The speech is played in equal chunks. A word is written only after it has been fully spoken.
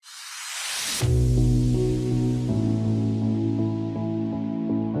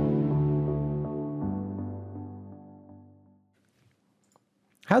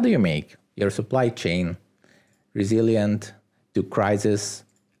How do you make your supply chain resilient to crisis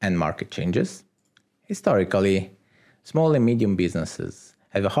and market changes? Historically, small and medium businesses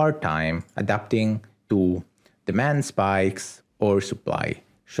have a hard time adapting to demand spikes or supply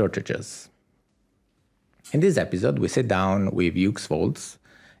shortages. In this episode, we sit down with Hugues Foltz,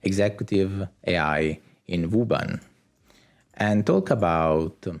 Executive AI in Wuban, and talk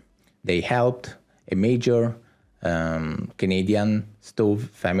about they helped a major Canadian stove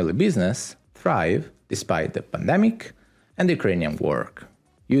family business thrive despite the pandemic and the Ukrainian war,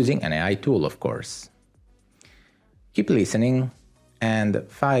 using an AI tool, of course. Keep listening and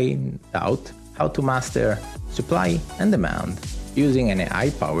find out how to master supply and demand using an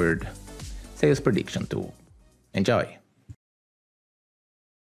AI-powered sales prediction tool. Enjoy!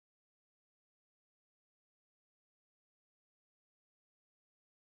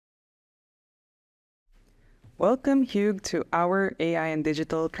 Welcome, Hugues, to our AI and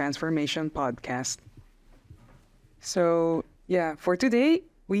Digital Transformation podcast. For today,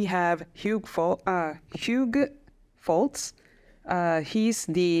 we have Hugues Foltz. He's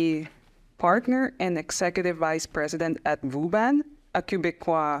the partner and executive vice president at Wuban, a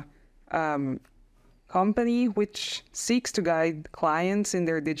Quebecois company which seeks to guide clients in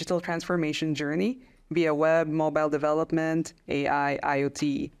their digital transformation journey via web, mobile development, AI,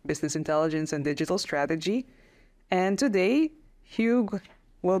 IoT, business intelligence, and digital strategy. And today, Hugues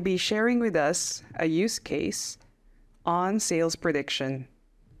will be sharing with us a use case on sales prediction.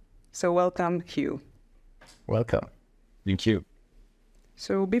 So welcome, Hugues. Welcome. Thank you.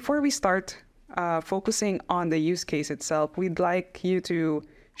 So before we start focusing on the use case itself, we'd like you to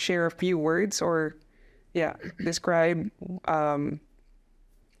share a few words or describe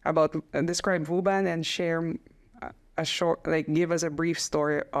Wuban and share a short, give us a brief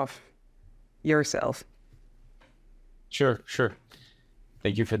story of yourself. Sure.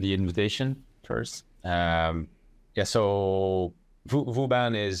 Thank you for the invitation first. So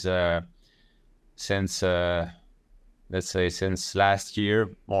Wuban is since last year,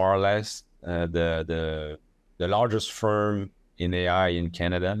 more or less, the largest firm in AI in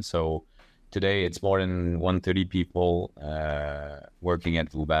Canada. So today it's more than 130 people working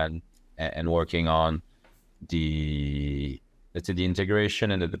at Wuban and working on the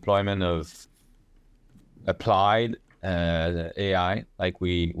integration and the deployment of applied AI, like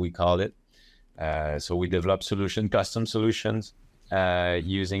we call it. So we develop custom solutions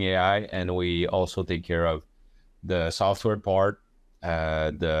using AI, and we also take care of the software part,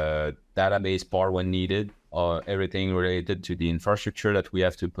 the database part when needed, or everything related to the infrastructure that we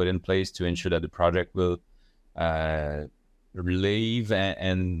have to put in place to ensure that the project will live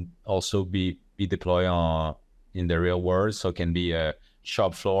and also be deployed in the real world. So it can be a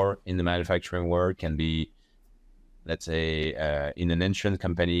shop floor in the manufacturing world, can be, let's say, in an insurance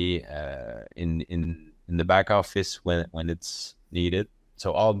company, in the back office when it's needed.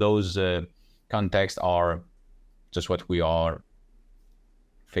 So all those contexts are just what we are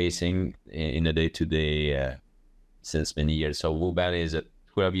facing in a day-to-day since many years. So Wuban is a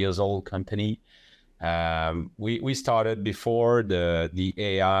 12 years old company. We started before the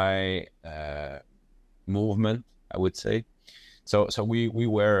AI movement, I would say. So we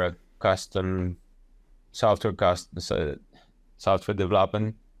were a custom software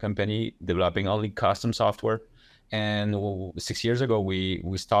development company, developing only custom software. And 6 years ago,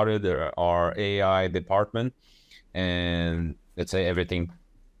 we started our AI department, and let's say everything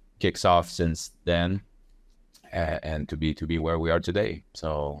kicks off since then, and to be where we are today.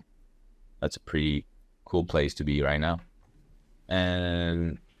 So that's a pretty cool place to be right now.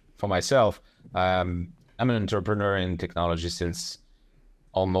 And for myself, I'm an entrepreneur in technology since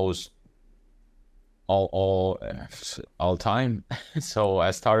almost all time. So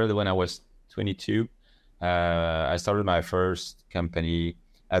I started when I was 22. I started my first company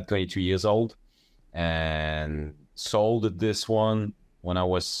at 22 years old and sold this one when I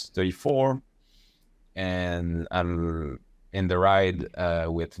was 34. And I'm in the ride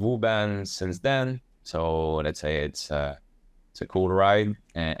with Wuban since then. So let's say it's a cool ride,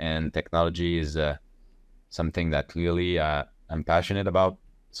 and technology is something that clearly I'm passionate about.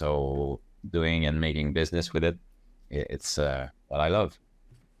 So doing and making business with it's what I love.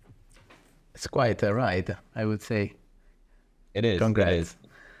 It's quite a ride, I would say. It is. Congrats.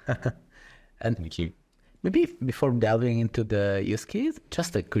 And thank you. Maybe before delving into the use case,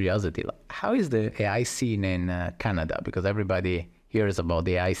 just a curiosity, how is the AI scene in Canada? Because everybody hears about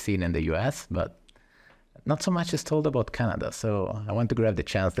the AI scene in the US, but not so much is told about Canada. So I want to grab the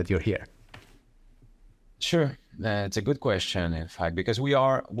chance that you're here. Sure. It's a good question, in fact, because we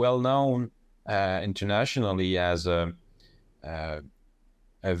are well known internationally as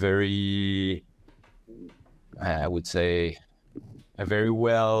a very, I would say, a very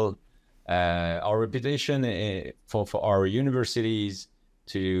well, our reputation for our universities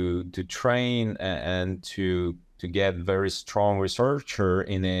to train and to get very strong researcher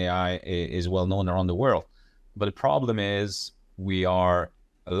in AI is well known around the world. But the problem is we are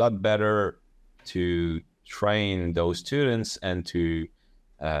a lot better to train those students and to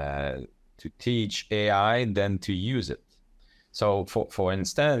teach AI than to use it. So for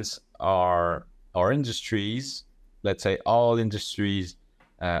instance, our industries, let's say all industries,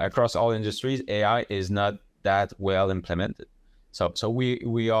 across all industries, AI is not that well implemented. So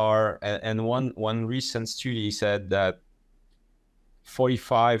we are, and one recent study said that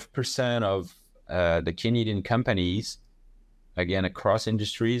 45% of the Canadian companies, again across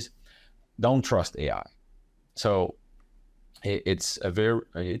industries, don't trust AI. So it's a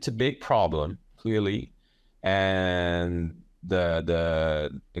big problem, clearly, and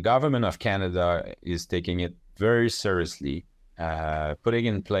the government of Canada is taking it very seriously, putting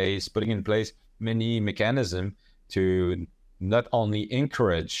in place many mechanisms to not only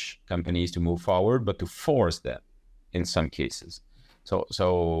encourage companies to move forward, but to force them in some cases. So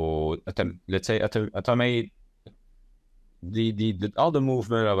let's say automate all the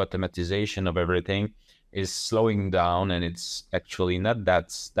movement of automatization of everything is slowing down, and it's actually not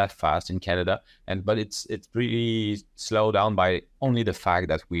that fast in Canada. But it's really slowed down by only the fact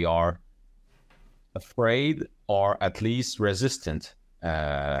that we are afraid or at least resistant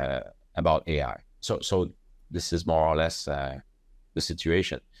about AI. So this is more or less the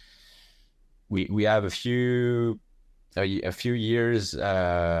situation. We have a few years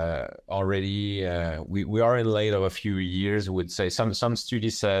already. We are in late of a few years. Would say some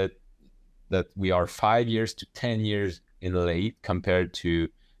studies said that we are 5 years to 10 years in late compared to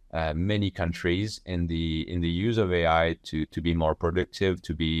many countries in the use of AI to be more productive,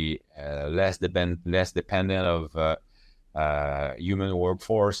 to be less dependent of human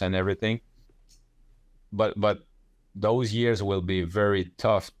workforce and everything. But those years will be very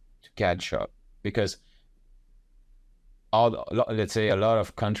tough to catch up, because let's say a lot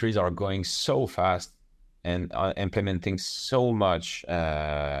of countries are going so fast and implementing so much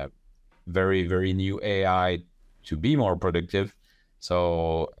very, very new AI to be more productive.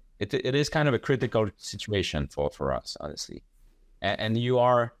 So it is kind of a critical situation for us, honestly. And you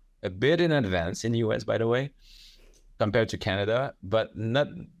are a bit in advance in the US, by the way, compared to Canada, but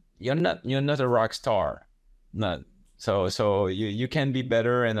you're not a rock star. Not so you can be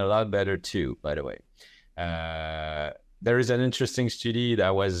better, and a lot better too, by the way. There is an interesting study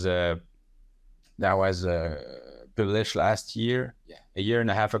that was published last year, a year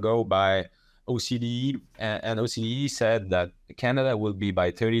and a half ago, by OCDE, and OCDE said that Canada will be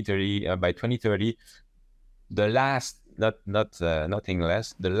by 2030 the last, nothing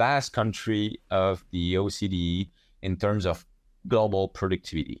less, the last country of the OCDE in terms of global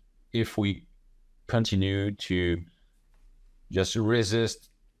productivity, if we continue to just resist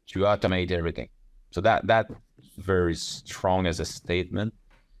to automate everything. So that very strong as a statement,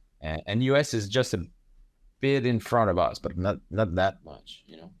 and US is just a bit in front of us, but not that much,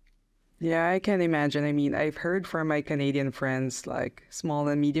 Yeah, I can imagine. I mean, I've heard from my Canadian friends, like small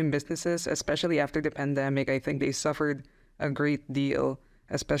and medium businesses, especially after the pandemic, I think they suffered a great deal,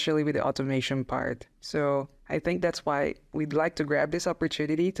 especially with the automation part. So I think that's why we'd like to grab this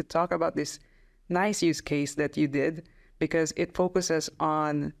opportunity to talk about this nice use case that you did, because it focuses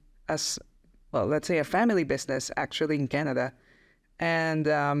on let's say a family business actually in Canada, and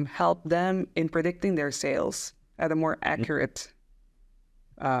help them in predicting their sales at a more accurate,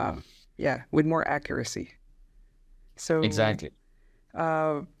 with more accuracy. So exactly.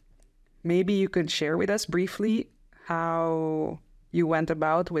 Maybe you could share with us briefly how you went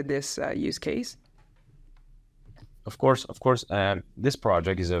about with this use case. Of course. This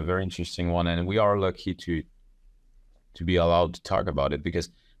project is a very interesting one, and we are lucky to be allowed to talk about it,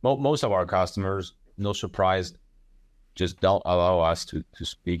 because most of our customers, no surprise, just don't allow us to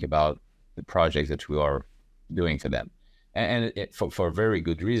speak about the project that we are doing for them, and for very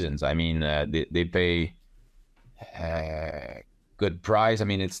good reasons. I mean, they pay good price. I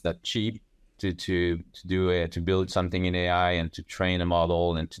mean, it's not cheap to build something in AI and to train a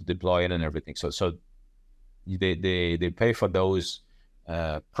model and to deploy it and everything. So they pay for those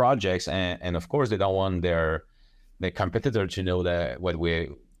projects, and of course they don't want their competitor to know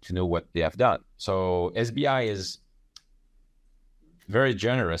what they have done. So SBI is very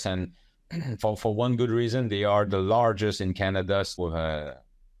generous, and for one good reason, they are the largest in Canada stove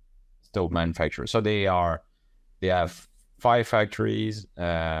manufacturer. So they have 5 factories.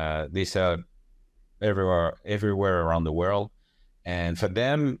 They sell everywhere around the world, And for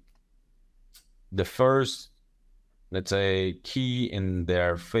them, the first, let's say, key in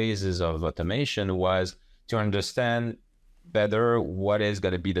their phases of automation was to understand better what is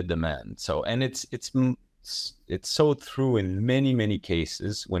going to be the demand. So, and it's so true in many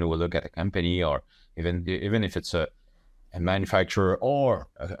cases when we look at a company, or even if it's a manufacturer or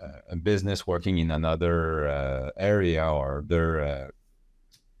a business working in another area or their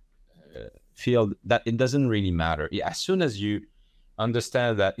field, that it doesn't really matter. As soon as you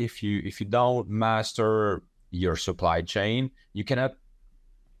understand that if you don't master your supply chain, you cannot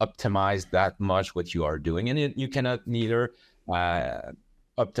optimize that much what you are doing, and you cannot neither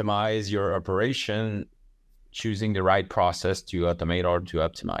optimize your operation choosing the right process to automate or to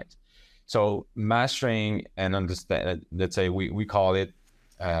optimize. So mastering and understand, let's say we call it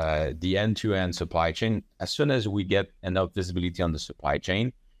the end-to-end supply chain. As soon as we get enough visibility on the supply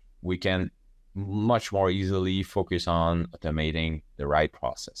chain, we can much more easily focus on automating the right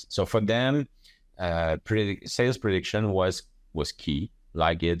process. So for them, sales prediction was key,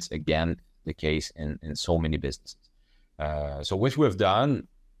 like it's again the case in so many businesses. So what we've done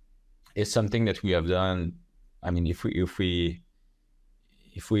is something that we have done. I mean, if we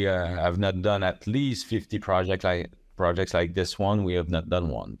have not done at least 50 projects like this one, we have not done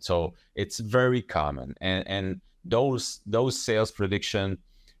one. So it's very common, and those sales prediction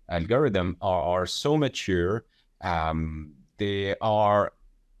algorithm are so mature. They are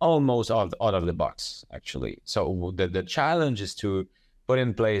almost out of the box, actually. So the challenge is to put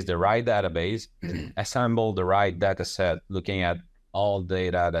in place the right database, assemble the right data set, looking at all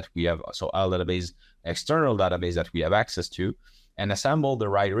data that we have, so all database, external database that we have access to, and assemble the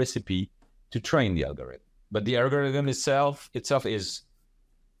right recipe to train the algorithm. But the algorithm itself is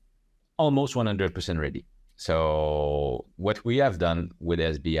almost 100% ready. So what we have done with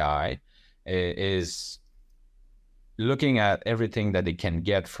SBI is looking at everything that they can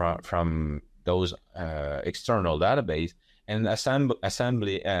get from those external database, and assemble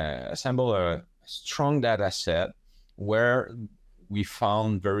a strong data set where we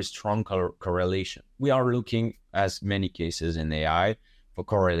found very strong correlation. We are looking, as many cases in AI, for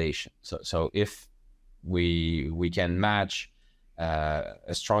correlation. So if we can match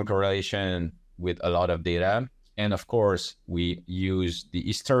a strong correlation with a lot of data, and of course we use the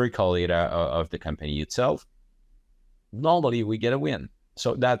historical data of the company itself, normally we get a win.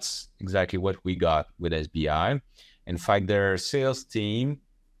 So that's exactly what we got with SBI. In fact, their sales team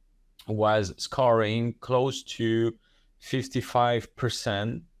was scoring close to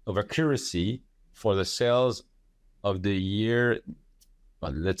 55% of accuracy for the sales of the year.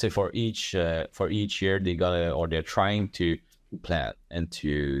 Well, let's say for each year they're trying to plan and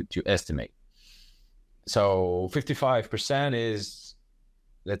to estimate. So 55% is,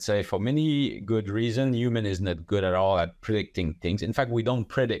 let's say, for many good reasons, human is not good at all at predicting things. In fact, we don't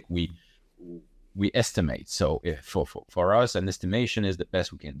predict, we estimate. So for us, an estimation is the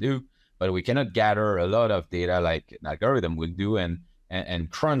best we can do, but we cannot gather a lot of data like an algorithm will do and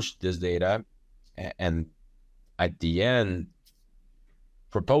crunch this data and at the end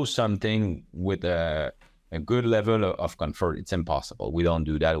propose something with a good level of comfort. It's impossible. We don't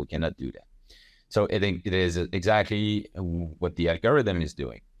do that. We cannot do that. So I think it is exactly what the algorithm is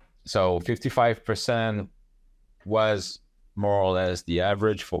doing. So 55% was more or less the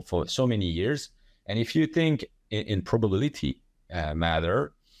average for so many years. And if you think in probability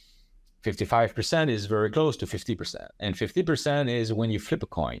matter, 55% is very close to 50%. And 50% is when you flip a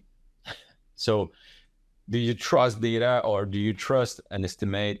coin. So do you trust data or do you trust an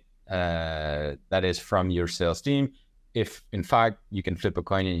estimate that is from your sales team? If in fact you can flip a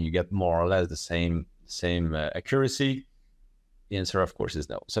coin and you get more or less the same accuracy, the answer of course is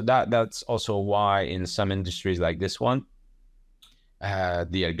no. So that's also why in some industries like this one,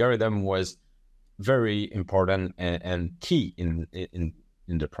 the algorithm was very important and key in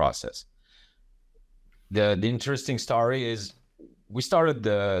the process. The interesting story is we started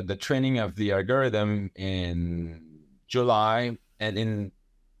the training of the algorithm in July, and in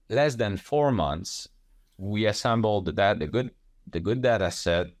less than 4 months, we assembled the good data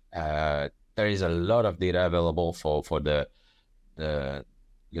set. There is a lot of data available for the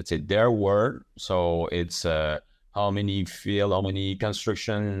let's say their word. So it's how many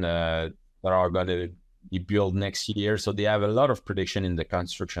construction that are going to be built next year. So they have a lot of prediction in the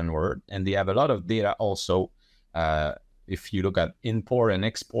construction world, and they have a lot of data also. If you look at import and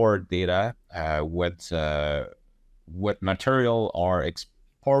export data, what material are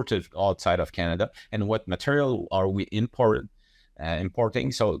exported outside of Canada and what material are we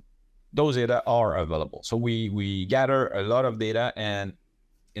importing. So those data are available. So we gather a lot of data, and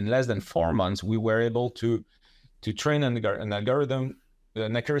in less than 4 months, we were able to to train an algorithm,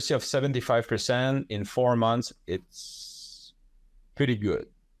 an accuracy of 75% in 4 months, it's pretty good.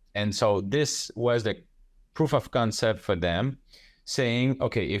 And so this was the proof of concept for them, saying,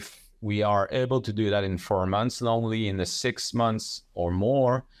 okay, if we are able to do that in 4 months, normally in the 6 months or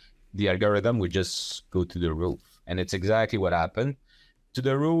more, the algorithm would just go to the roof. And it's exactly what happened. To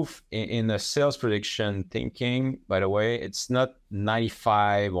the roof in the sales prediction thinking, by the way, it's not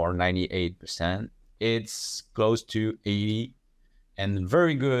 95 or 98%. It's close to 80. And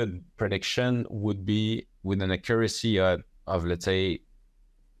very good prediction would be with an accuracy of let's say,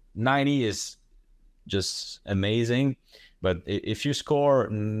 90 is just amazing. But if you score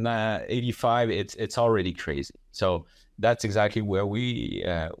 85, it's already crazy. So that's exactly where we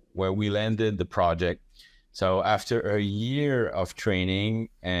landed the project. So after a year of training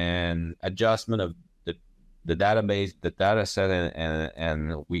and adjustment of the database, the data set,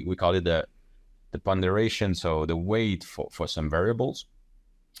 and we call it the ponderation, so the weight for some variables,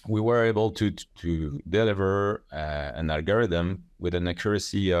 we were able to deliver an algorithm with an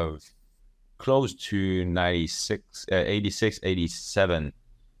accuracy of close to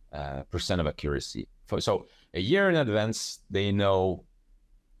 87% of accuracy. So a year in advance, they know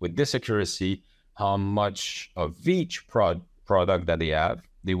with this accuracy how much of each product that they have,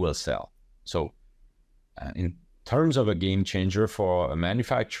 they will sell. So in terms of a game changer for a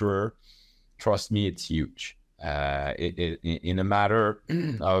manufacturer, trust me, it's huge. In a matter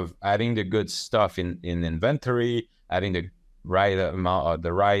of adding the good stuff in inventory, adding the right amount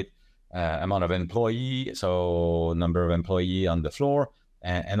of employee, so number of employee on the floor,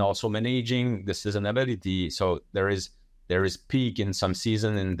 and also managing the seasonality. So there is peak in some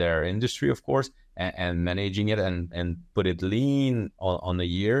season in their industry, of course, and managing it and put it lean on a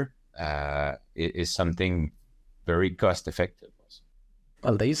year is something very cost effective.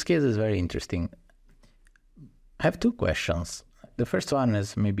 Well, the use case is very interesting. I have two questions. The first one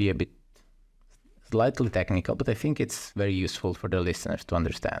is maybe a bit slightly technical, but I think it's very useful for the listeners to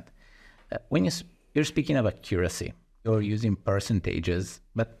understand. When you're speaking of accuracy, you're using percentages,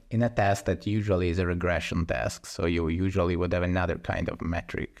 but in a test that usually is a regression task, so you usually would have another kind of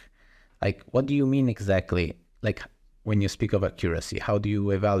metric. Like, what do you mean exactly? Like, when you speak of accuracy, how do you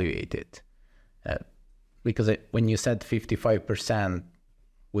evaluate it? Because when you said 55%,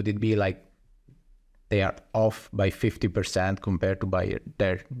 would it be like they are off by 50% compared to by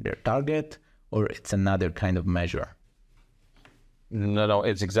their target, or it's another kind of measure? No,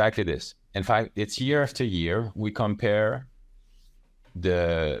 it's exactly this. In fact, it's year after year, we compare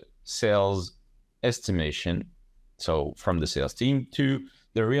the sales estimation, so from the sales team, to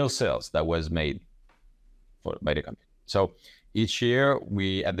the real sales that was made by the company. So each year,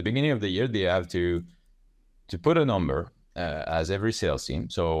 at the beginning of the year, they have to put a number as every sales team.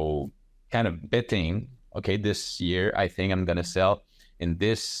 So kind of betting, okay, this year, I think I'm going to sell in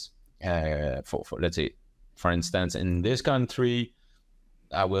this, for let's say, for instance, in this country,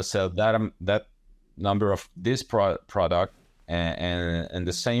 I will sell that number of this product and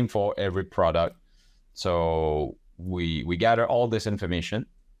the same for every product. So we gather all this information,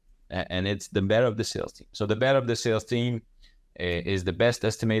 and it's the bet of the sales team. So the bet of the sales team is the best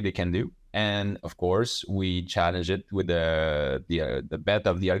estimate they can do. And of course, we challenge it with the bet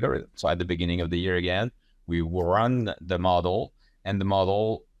of the algorithm. So at the beginning of the year again, we will run the model, and the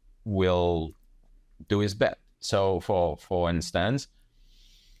model will do its bet. So for instance,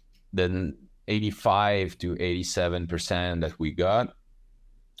 the 85 to 87% that we got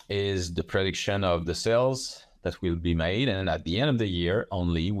is the prediction of the sales that will be made. And at the end of the year,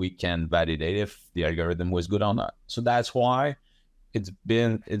 only we can validate if the algorithm was good or not. So that's why it's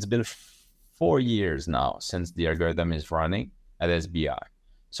been 4 years now since the algorithm is running at SBI.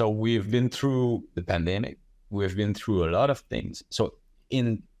 So we've been through the pandemic. We've been through a lot of things. So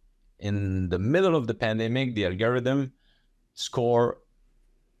in the middle of the pandemic, the algorithm score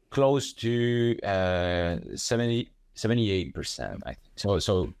close to 78%, I think.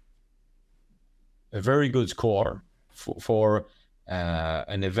 So a very good score for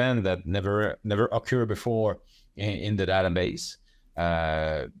an event that never occurred before in the database.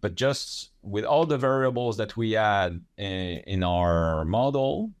 But just with all the variables that we had in our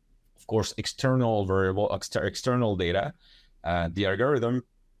model, of course, external data, the algorithm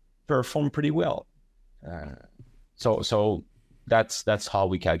performed pretty well. So that's how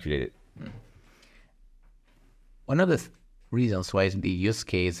we calculate it. One of the reasons why the use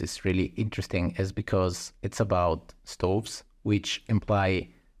case is really interesting is because it's about stoves, which imply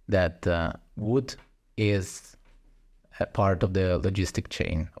that wood is a part of the logistic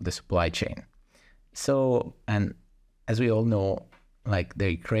chain, of the supply chain. So, and as we all know, like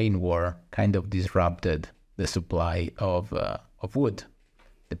the Ukraine war kind of disrupted the supply of wood,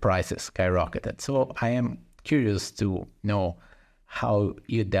 the prices skyrocketed. So I am curious to know how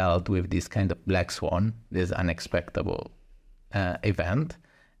you dealt with this kind of black swan, this unexpected event,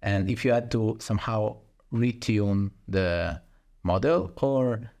 and if you had to somehow retune the model,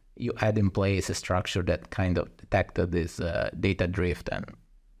 or you had in place a structure that kind of detected this data drift and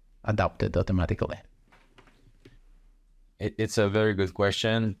adapted automatically. It's a very good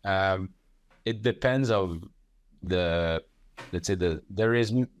question. It depends of there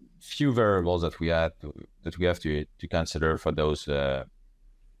is few variables that we have to consider for those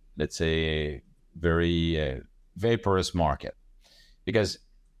let's say very vaporous market, because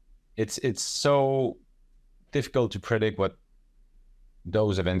it's so difficult to predict what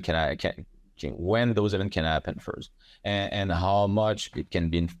those events when those events can happen first, and how much it can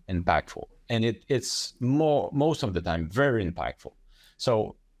be impactful. And it's most of the time very impactful.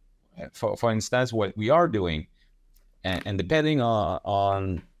 So for instance, what we are doing, and depending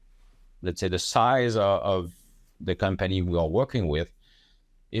on let's say the size of the company we are working with,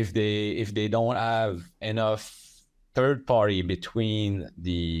 if they don't have enough third party between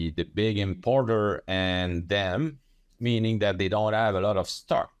the big importer and them, meaning that they don't have a lot of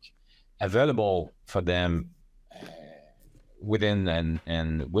stock available for them within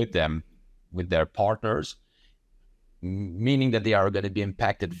and with them, with their partners, meaning that they are going to be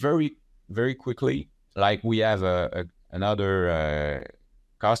impacted very, very quickly. Like we have another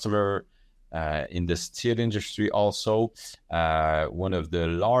customer in the steel industry, also one of the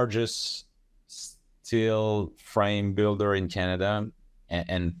largest steel frame builder in Canada,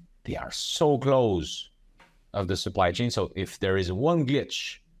 and they are so close of the supply chain. So if there is one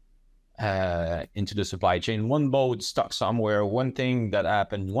glitch into the supply chain, one boat stuck somewhere, one thing that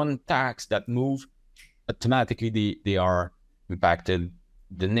happened, one tax that moved, automatically they are impacted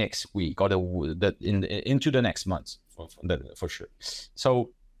the next week or into the next months for sure.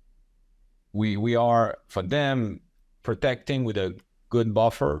 So we are, for them, protecting with a good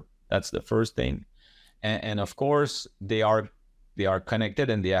buffer. That's the first thing. And of course, they are connected,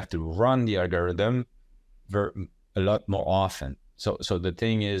 and they have to run the algorithm a lot more often. So the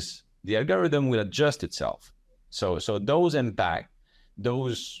thing is, the algorithm will adjust itself. So those impact,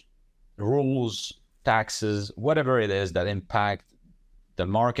 those rules, taxes, whatever it is that impact the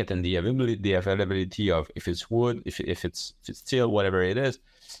market and the availability of, if it's wood, if it's steel, whatever it is,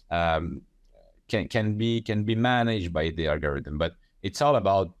 can be managed by the algorithm. But it's all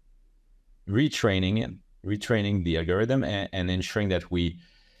about retraining the algorithm and ensuring that we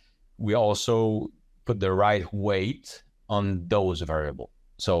also put the right weight on those variables.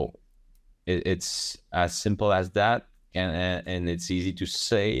 So it's as simple as that, and it's easy to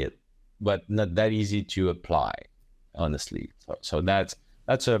say it, but not that easy to apply, honestly. So that's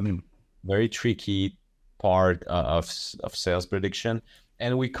a very tricky part of sales prediction.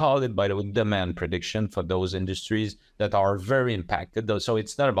 And we call it, by the way, demand prediction for those industries that are very impacted. So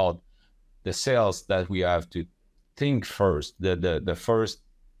it's not about the sales that we have to think first. The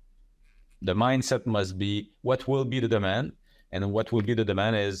mindset must be what will be the demand, and what will be the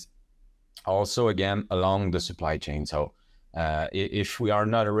demand is also, again, along the supply chain. So if we are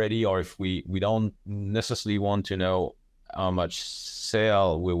not ready, or if we don't necessarily want to know how much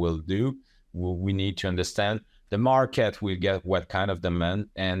sale we will do, we need to understand the market will get what kind of demand.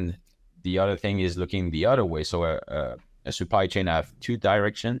 And the other thing is looking the other way. So a supply chain have two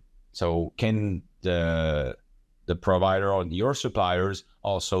directions. So can the provider or your suppliers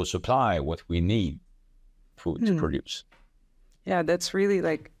also supply what we need to produce? Yeah, that's really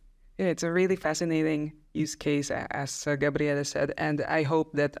it's a really fascinating use case, as Gabriela said. And I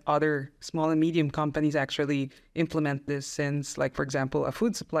hope that other small and medium companies actually implement this, since, for example, a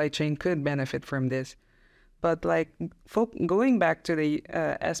food supply chain could benefit from this. But going back to the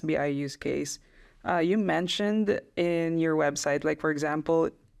SBI use case, you mentioned in your website, for example,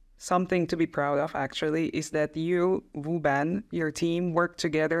 something to be proud of actually is that you, Vuban, your team, worked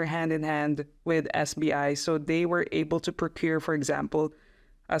together hand in hand with SBI. So they were able to procure, for example,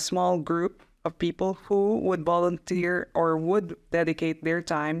 a small group of people who would volunteer or would dedicate their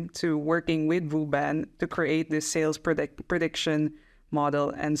time to working with Vuban to create this sales prediction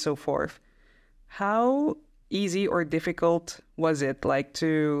model and so forth. How easy or difficult was it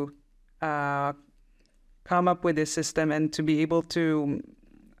to come up with this system and to be able to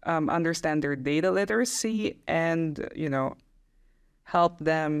understand their data literacy and, help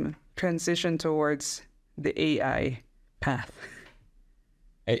them transition towards the AI path?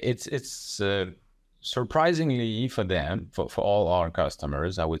 It's surprisingly for them, for all our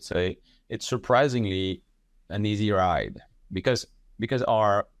customers, I would say, it's surprisingly an easy ride, because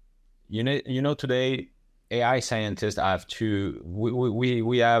our, today AI scientists have two.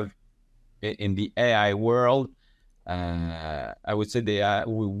 We have in the AI world. I would say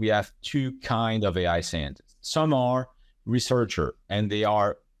we have two kind of AI scientists. Some are researcher and they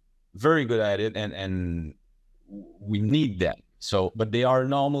are very good at it, and we need them. So, but they are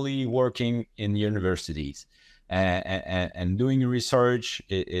normally working in universities and doing research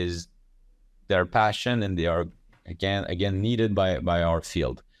is their passion, and they are again needed by our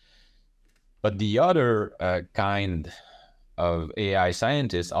field. But the other kind of AI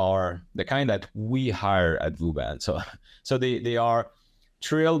scientists are the kind that we hire at Vuban. So they are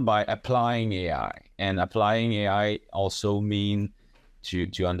thrilled by applying AI, and applying AI also mean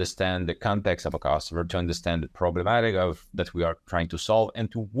to understand the context of a customer, to understand the problematic of that we are trying to solve,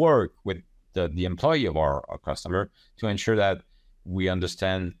 and to work with the employee of our customer to ensure that we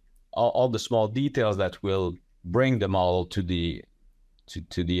understand all the small details that will bring the model to the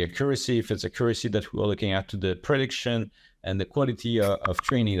accuracy, if it's accuracy that we're looking at, to the prediction and the quality of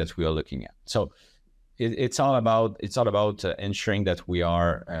training that we are looking at. So it's all about ensuring that we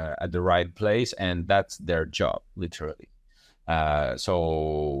are at the right place, and that's their job, literally.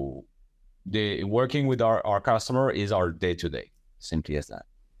 So the working with our customer is our day-to-day, simply as that.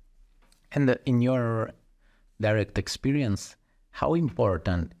 And in your direct experience, how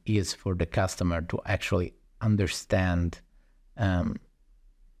important is for the customer to actually understand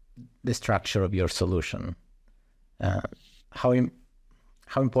the structure of your solution? How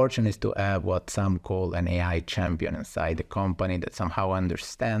important is to have what some call an AI champion inside the company that somehow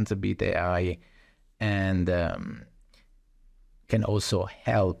understands a bit AI and can also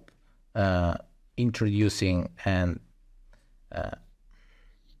help introducing and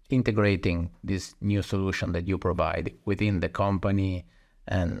integrating this new solution that you provide within the company,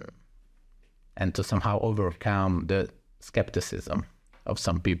 and to somehow overcome the skepticism of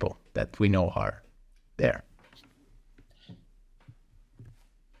some people that we know are there?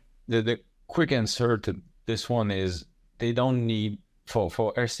 The quick answer to this one is they don't need, for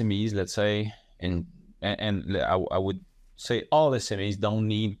SMEs, let's say, and I would say all SMEs don't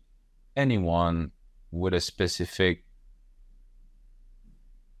need anyone with a specific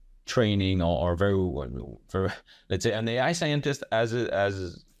training or very, let's say, an AI scientist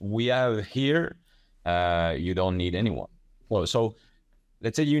as we have here. You don't need anyone. Well, so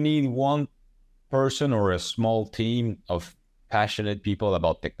let's say you need one person or a small team of passionate people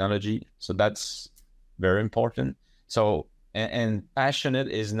about technology. So that's very important. So, and passionate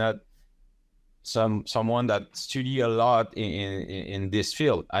is not someone that study a lot in this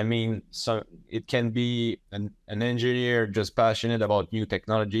field. I mean, so it can be an engineer just passionate about new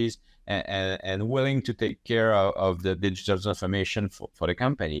technologies and willing to take care of the digital transformation for the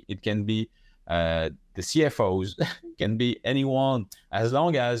company. It can be the CFOs, can be anyone, as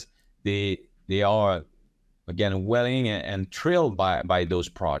long as they are, again, willing and thrilled by those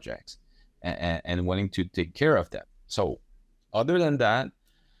projects and willing to take care of them. So other than that,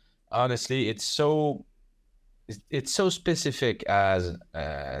 honestly, it's so specific, as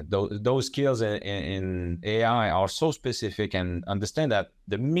those skills in AI are so specific, and understand that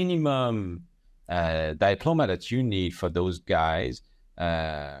the minimum diploma that you need for those guys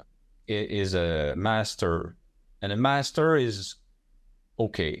is a master, and a master is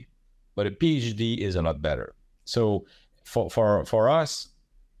okay, but a PhD is a lot better. So for us,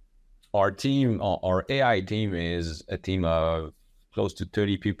 our team, our AI team, is a team of close to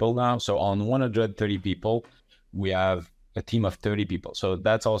 30 people now. So on 130 people, we have a team of 30 people. So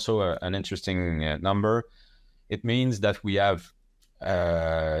that's also an interesting number. It means that we have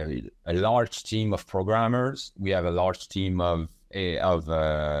a large team of programmers. We have a large team of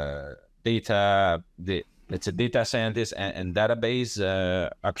data, let's say data scientists and database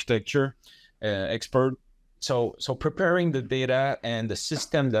architecture expert. So preparing the data and the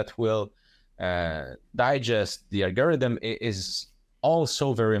system that will digest the algorithm is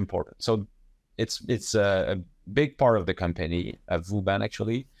also very important. So it's a big part of the company at Vuban,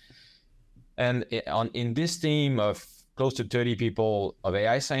 actually. And in this team of close to 30 people of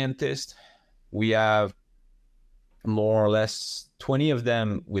AI scientists, we have more or less 20 of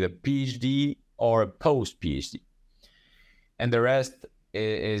them with a PhD or a post-PhD. And the rest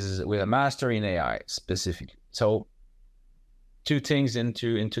is with a master in AI specifically. So two things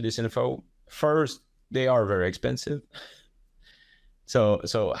into this info. First, they are very expensive.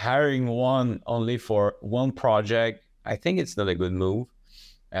 So hiring one only for one project, I think it's not a good move.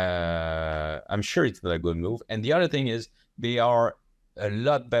 I'm sure it's not a good move. And the other thing is, they are a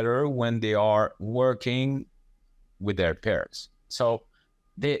lot better when they are working with their peers. So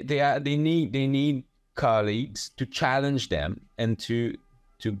they need colleagues to challenge them and to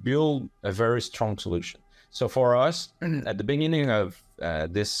build a very strong solution. So for us, at the beginning of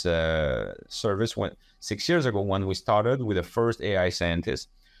this service, 6 years ago, when we started with the first AI scientist,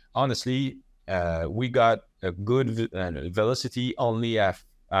 honestly, we got a good velocity only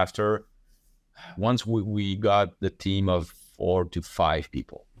after once we got the team of 4 to 5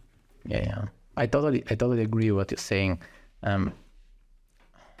 people. Yeah. I totally agree with what you're saying. And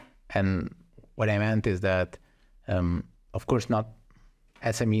what I meant is that, of course, not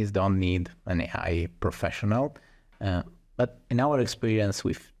SMEs don't need an AI professional, but in our experience,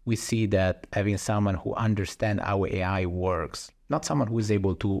 we see that having someone who understands how AI works, not someone who is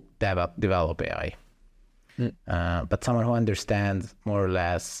able to develop AI, but someone who understands more or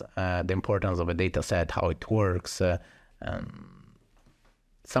less the importance of a data set, how it works,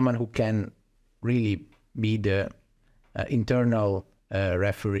 someone who can really be the internal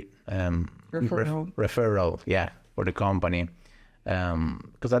referral, for the company.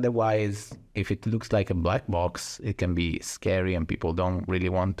 Because otherwise, if it looks like a black box, it can be scary and people don't really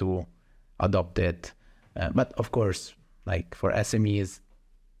want to adopt it. But of course, like for SMEs,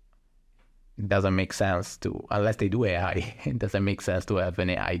 it doesn't make sense to, unless they do AI, it doesn't make sense to have an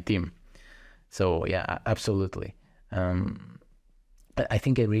AI team. So yeah, absolutely. But I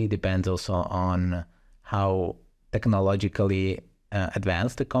think it really depends also on how technologically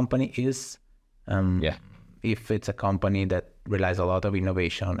advanced the company is. If it's a company that relies a lot of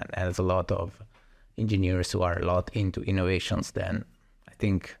innovation and has a lot of engineers who are a lot into innovations, then I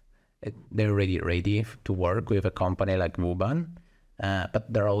think they're already ready to work with a company like Wuban.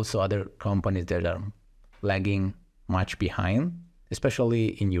 But there are also other companies that are lagging much behind,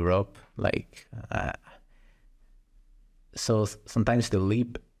 especially in Europe. So sometimes the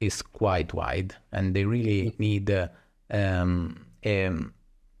leap is quite wide, and they really need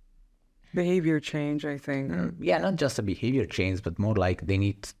behavior change, I think. Not just a behavior change, but more like they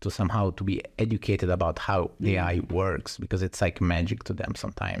need to somehow to be educated about how AI works, because it's like magic to them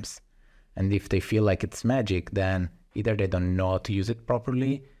sometimes. And if they feel like it's magic, then either they don't know how to use it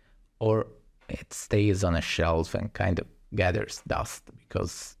properly, or it stays on a shelf and kind of gathers dust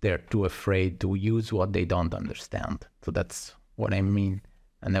because they're too afraid to use what they don't understand. So that's what I mean.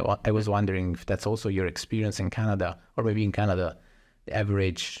 And I was wondering if that's also your experience in Canada, or maybe in Canada, the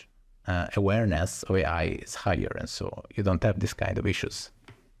average awareness of AI is higher, and so you don't have this kind of issues.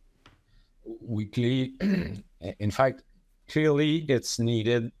 In fact, clearly it's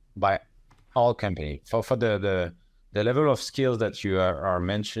needed by all companies. For the level of skills that you are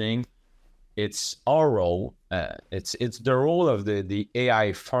mentioning, it's our role. It's the role of the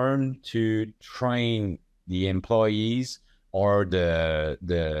AI firm to train the employees or the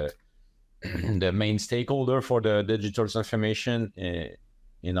the main stakeholder for the digital transformation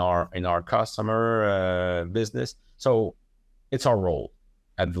in our customer business. So it's our role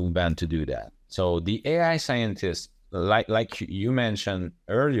at Wuban to do that. So the AI scientist, like you mentioned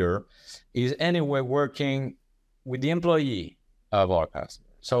earlier, is anyway working with the employee of our customer.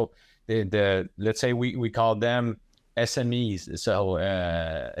 So the let's say we call them SMEs. So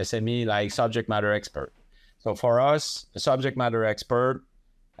SME, like subject matter expert. So for us, a subject matter expert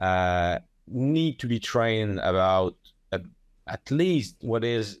need to be trained about at least what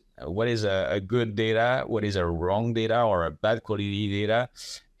is a good data, what is a wrong data or a bad quality data,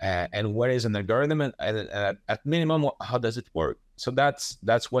 and what is an algorithm, and at minimum, how does it work? So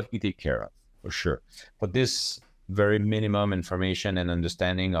that's what we take care of, for sure. But this very minimum information and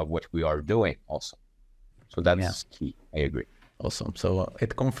understanding of what we are doing also. So that's key. I agree. Awesome. So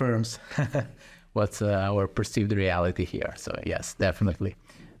it confirms what's our perceived reality here. So yes, definitely.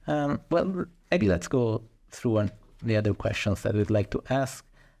 Well, maybe let's go through the other questions that we'd like to ask.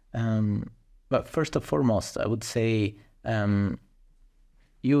 But first and foremost, I would say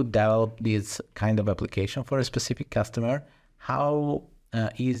you developed this kind of application for a specific customer. How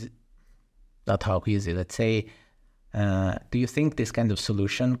easy, not how easy, let's say, do you think this kind of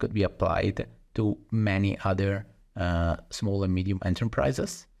solution could be applied to many other small and medium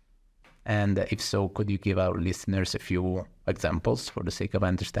enterprises? And if so, could you give our listeners a few examples for the sake of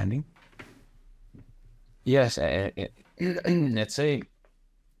understanding? Yes, let's say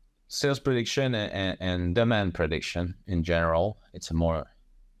sales prediction and demand prediction in general. It's a more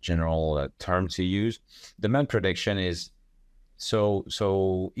general term to use. Demand prediction is so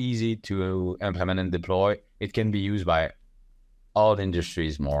easy to implement and deploy. It can be used by all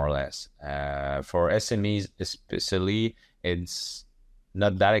industries, more or less. For SMEs especially, it's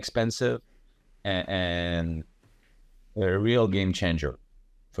not that expensive and a real game changer,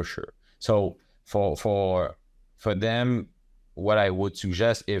 for sure. So for them, what I would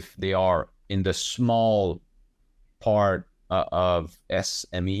suggest, if they are in the small part of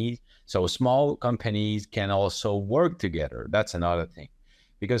SME, So small companies can also work together. That's another thing,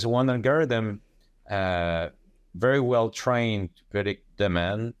 because one algorithm very well trained to predict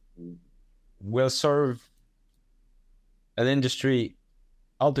demand will serve an industry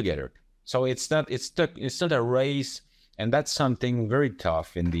altogether. So it's not a race, and that's something very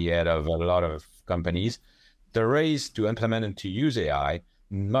tough in the head of a lot of companies. The race to implement and to use AI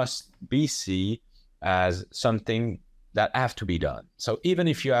must be seen as something that have to be done. So even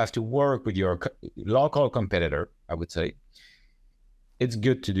if you have to work with your local competitor, I would say it's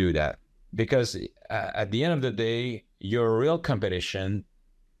good to do that, because at the end of the day, your real competitors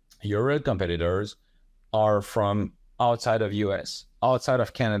are from outside of US, outside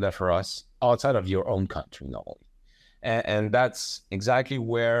of Canada for us, outside of your own country normally. And that's exactly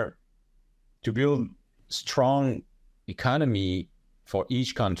where, to build strong economy for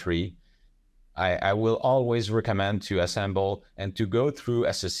each country, I will always recommend to assemble and to go through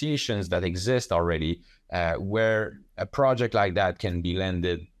associations that exist already, where a project like that can be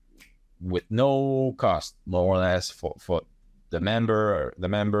landed with no cost, more or less, for the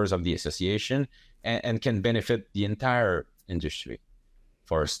members of the association, and can benefit the entire industry,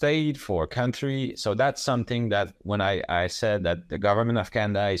 for a state, for a country. So that's something that when I said that the government of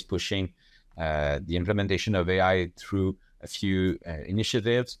Canada is pushing the implementation of AI through a few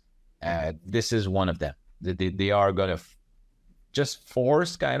initiatives, this is one of them. They are going to just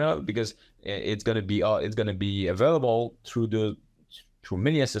force, kind of, because it's going to be available through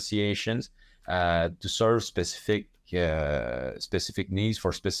many associations to serve specific needs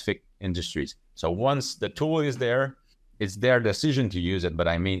for specific industries. So once the tool is there, it's their decision to use it. But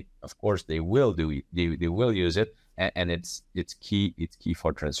I mean, of course, they will do it. They will use it, and it's key. It's key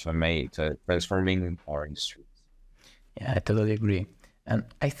for transforming our industry. Yeah, I totally agree. And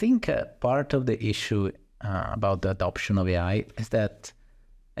I think part of the issue about the adoption of AI is that,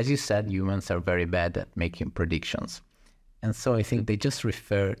 as you said, humans are very bad at making predictions. And so I think they just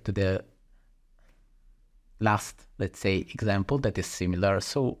refer to the last, let's say, example that is similar.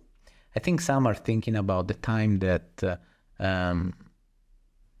 So I think some are thinking about the time that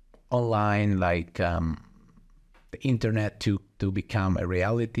online, like the internet took to become a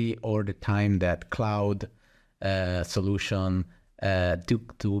reality, or the time that cloud solution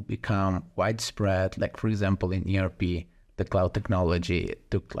took to become widespread. Like, for example, in ERP, the cloud technology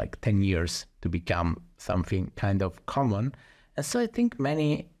took like 10 years to become something kind of common. And so I think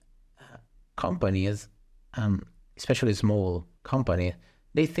many companies, especially small companies,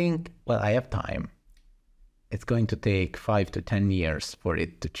 they think, well, I have time. It's going to take 5 to 10 years for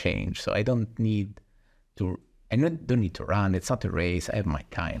it to change. So I don't need to run. It's not a race. I have my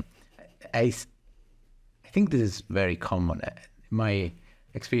time. I think this is very common in my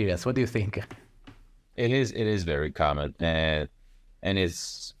experience. What do you think? It is very common, and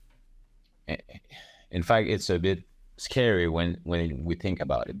it's, in fact, it's a bit scary when we think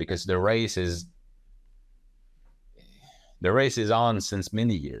about it, because the race is on since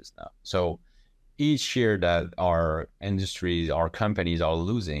many years now. So each year that our industries, our companies are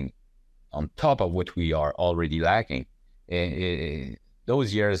losing, on top of what we are already lacking,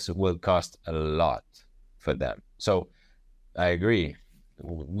 those years will cost a lot for them. So I agree.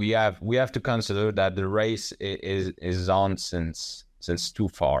 We have to consider that the race is on since too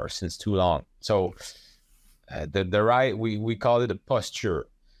long. So the right, we call it a posture.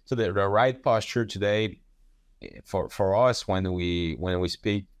 So the right posture today for us, when we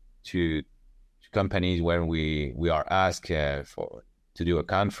speak to companies, when we are asked to do a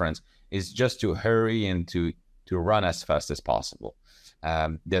conference, is just to hurry and to run as fast as possible.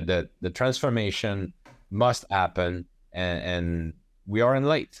 The transformation must happen, and we are in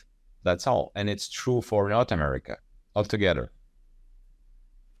late. That's all. And it's true for North America altogether.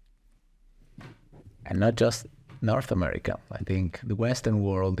 And not just North America. I think the Western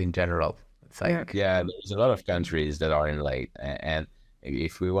world in general. It's like, yeah, there's a lot of countries that are in late. And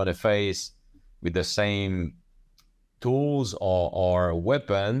if we want to face with the same tools or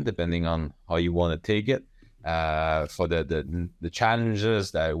weapon, depending on how you want to take it, for the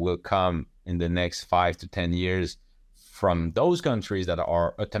challenges that will come in the next 5 to 10 years from those countries that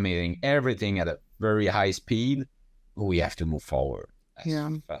are automating everything at a very high speed, we have to move forward as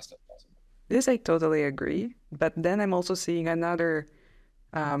fast as possible. This I totally agree. But then I'm also seeing another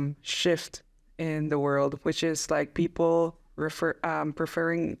shift in the world, which is like people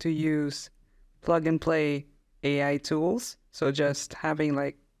preferring to use plug and play AI tools. So just having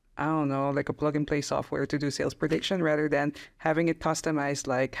like, I don't know, like a plug and play software to do sales prediction, rather than having it customized,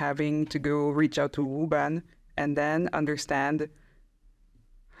 like having to go reach out to Wuban and then understand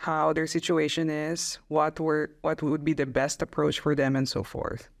how their situation is, what would be the best approach for them, and so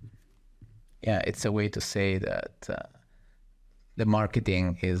forth. Yeah, it's a way to say that the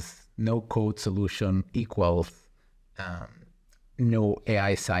marketing is no code solution equals no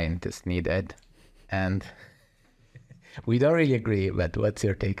AI scientist needed. And we don't really agree, but what's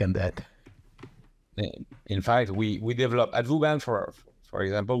your take on that? In fact, we develop at Vuban, for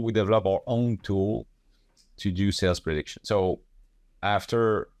example, we develop our own tool to do sales prediction. So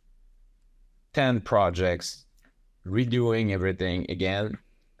after 10 projects, redoing everything again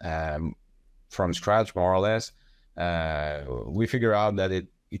from scratch, more or less, we figure out that it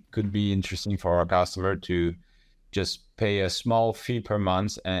could be interesting for our customer to just pay a small fee per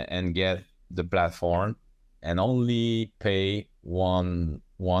month and get the platform, and only pay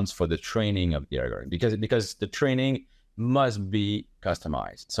once for the training of the algorithm, because the training must be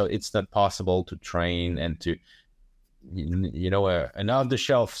customized. So it's not possible to train and to an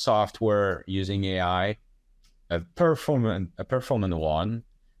off-the-shelf software using AI, a performant one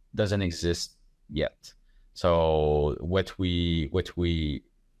doesn't exist yet. So what we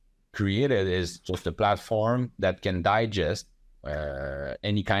created is just a platform that can digest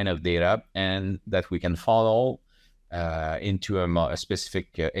any kind of data, and that we can follow into a specific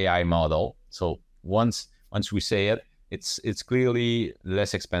AI model. So once we say it, it's clearly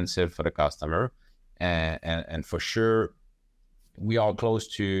less expensive for the customer, and for sure we are close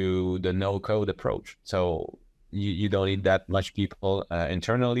to the no-code approach. So you don't need that much people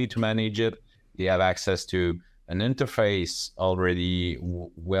internally to manage it. They have access to an interface already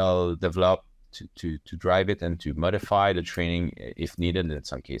well developed to drive it and to modify the training if needed in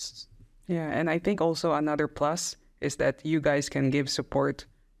some cases. Yeah, and I think also another plus is that you guys can give support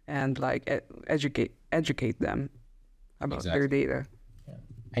and educate them about their data. Yeah.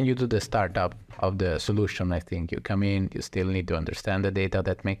 And you do the startup of the solution. I think you come in, you still need to understand the data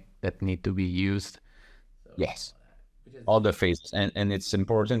that need to be used. So, yes, all the phases, and it's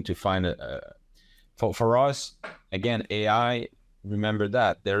important to find for us, again, AI. Remember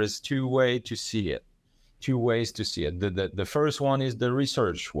that there is two ways to see it. The first one is the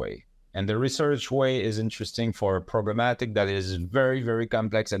research way. And the research way is interesting for programmatic that is very, very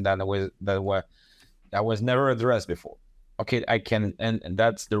complex, and that was never addressed before. Okay, and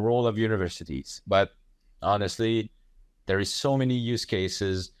that's the role of universities. But honestly, there is so many use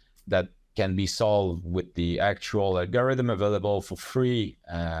cases that can be solved with the actual algorithm available for free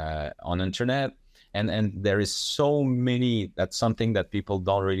on internet. And there is so many, that's something that people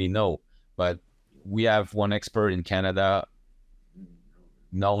don't really know. But we have one expert in Canada,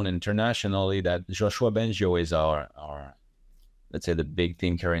 known internationally, that Joshua Bengio is our let's say the big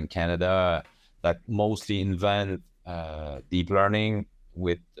thinker in Canada that mostly invent deep learning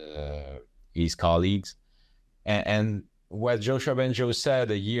with his colleagues. And what Joshua Bengio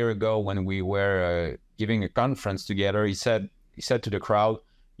said a year ago when we were giving a conference together, he said to the crowd,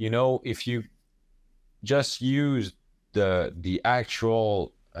 if you just use the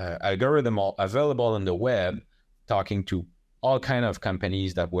actual algorithm available on the web, talking to all kind of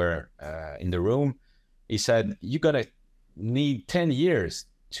companies that were in the room, he said, you're gonna need 10 years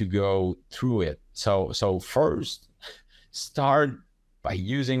to go through it. So first, start by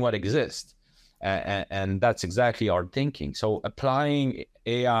using what exists. And that's exactly our thinking. So applying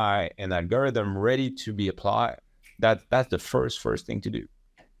AI and algorithm ready to be applied, that's the first thing to do.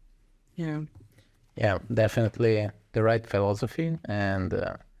 Yeah, definitely the right philosophy, and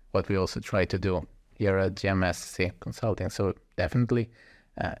what we also try to do here at GMSC Consulting. So definitely,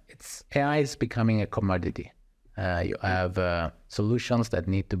 AI is becoming a commodity. You have solutions that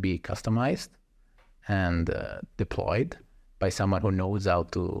need to be customized and deployed by someone who knows how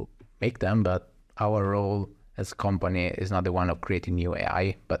to make them. But our role as a company is not the one of creating new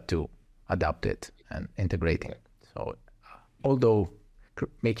AI, but to adapt it and integrating it. So although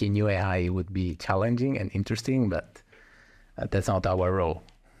making new AI would be challenging and interesting, but that's not our role.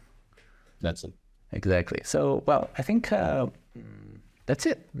 That's it. Exactly. So, well, I think that's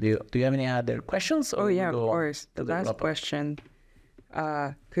it. Do you have any other questions? Oh, yeah, of course. The last question.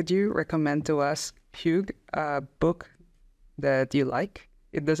 Could you recommend to us, Hugues, a book that you like?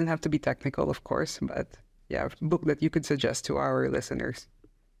 It doesn't have to be technical, of course, but yeah, a book that you could suggest to our listeners.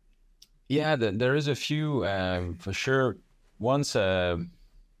 Yeah, there is a few for sure. Once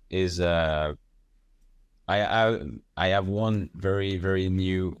is I have one very, very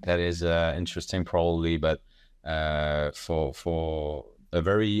new that is interesting probably, but for a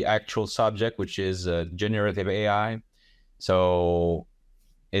very actual subject, which is generative AI. So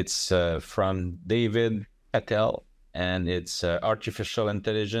it's from David Patel, and it's artificial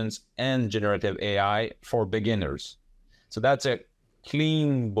intelligence and generative AI for beginners. So that's a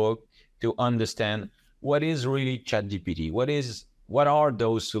clean book to understand what is really ChatGPT, what is what are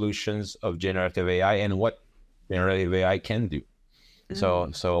those solutions of generative AI and what generative AI can do.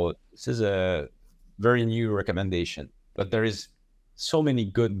 So this is a very new recommendation, but there is so many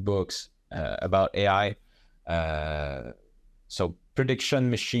good books about AI. So Prediction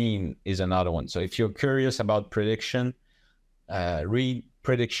Machine is another one. So if you're curious about prediction, read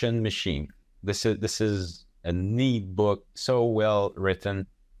Prediction Machine. This is a neat book, so well written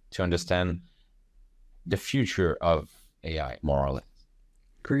to understand the future of AI, more or less.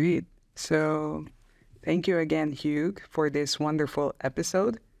 Great. So thank you again, Hugues, for this wonderful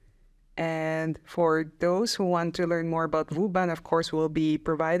episode. And for those who want to learn more about Vuban, of course, we'll be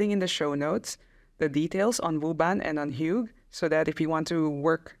providing in the show notes the details on Vuban and on Hugues, so that if you want to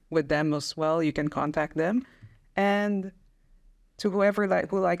work with them as well, you can contact them. And to whoever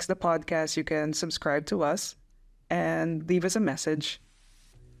who likes the podcast, you can subscribe to us and leave us a message.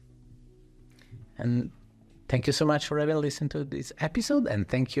 And thank you so much for having listened to this episode. And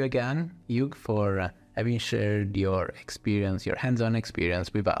thank you again, Hugues, for having shared your experience, your hands-on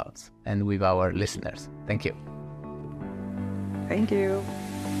experience with us and with our listeners. Thank you. Thank you.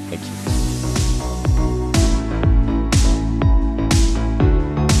 Thank you.